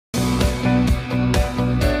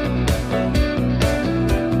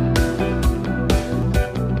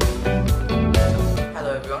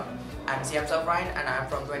Siam Safrain and I am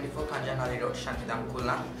from 24 Kanjanali Road, Shantidam,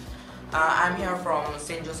 Khulna. I am here from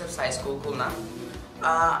St. Joseph's High School, Khulna.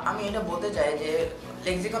 আমি এটা বলতে চাই যে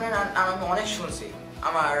লেক্সিকনের নাম আমি অনেক শুনছি,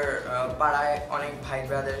 আমার পাড়ায় অনেক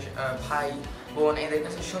ভাই বোন এদের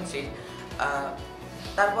কাছে শুনছি।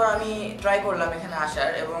 তারপর আমি ট্রাই করলাম এখানে আসার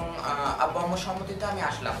এবং আব্বু আম্মুর সম্মতিতে আমি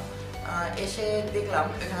আসলাম। এসে দেখলাম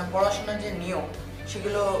এখানে পড়াশোনার যে নিয়ম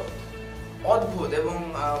সেগুলো অদ্ভুত এবং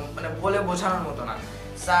মানে বলে বোঝানোর মতো না।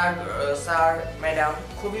 স্যার ম্যাডাম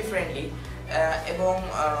খুবই ফ্রেন্ডলি এবং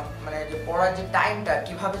মানে যে পড়ার যে টাইমটা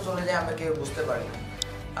কিভাবে চলে যায় আমরা কেউ বুঝতে পারি না।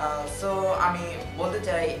 সো আমি বলতে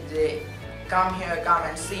চাই যে come here, come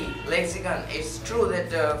and see Lexicon. It's true that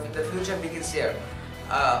the future begins here.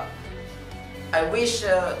 I wish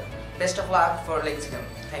best of luck for Lexicon.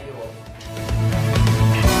 Thank you all.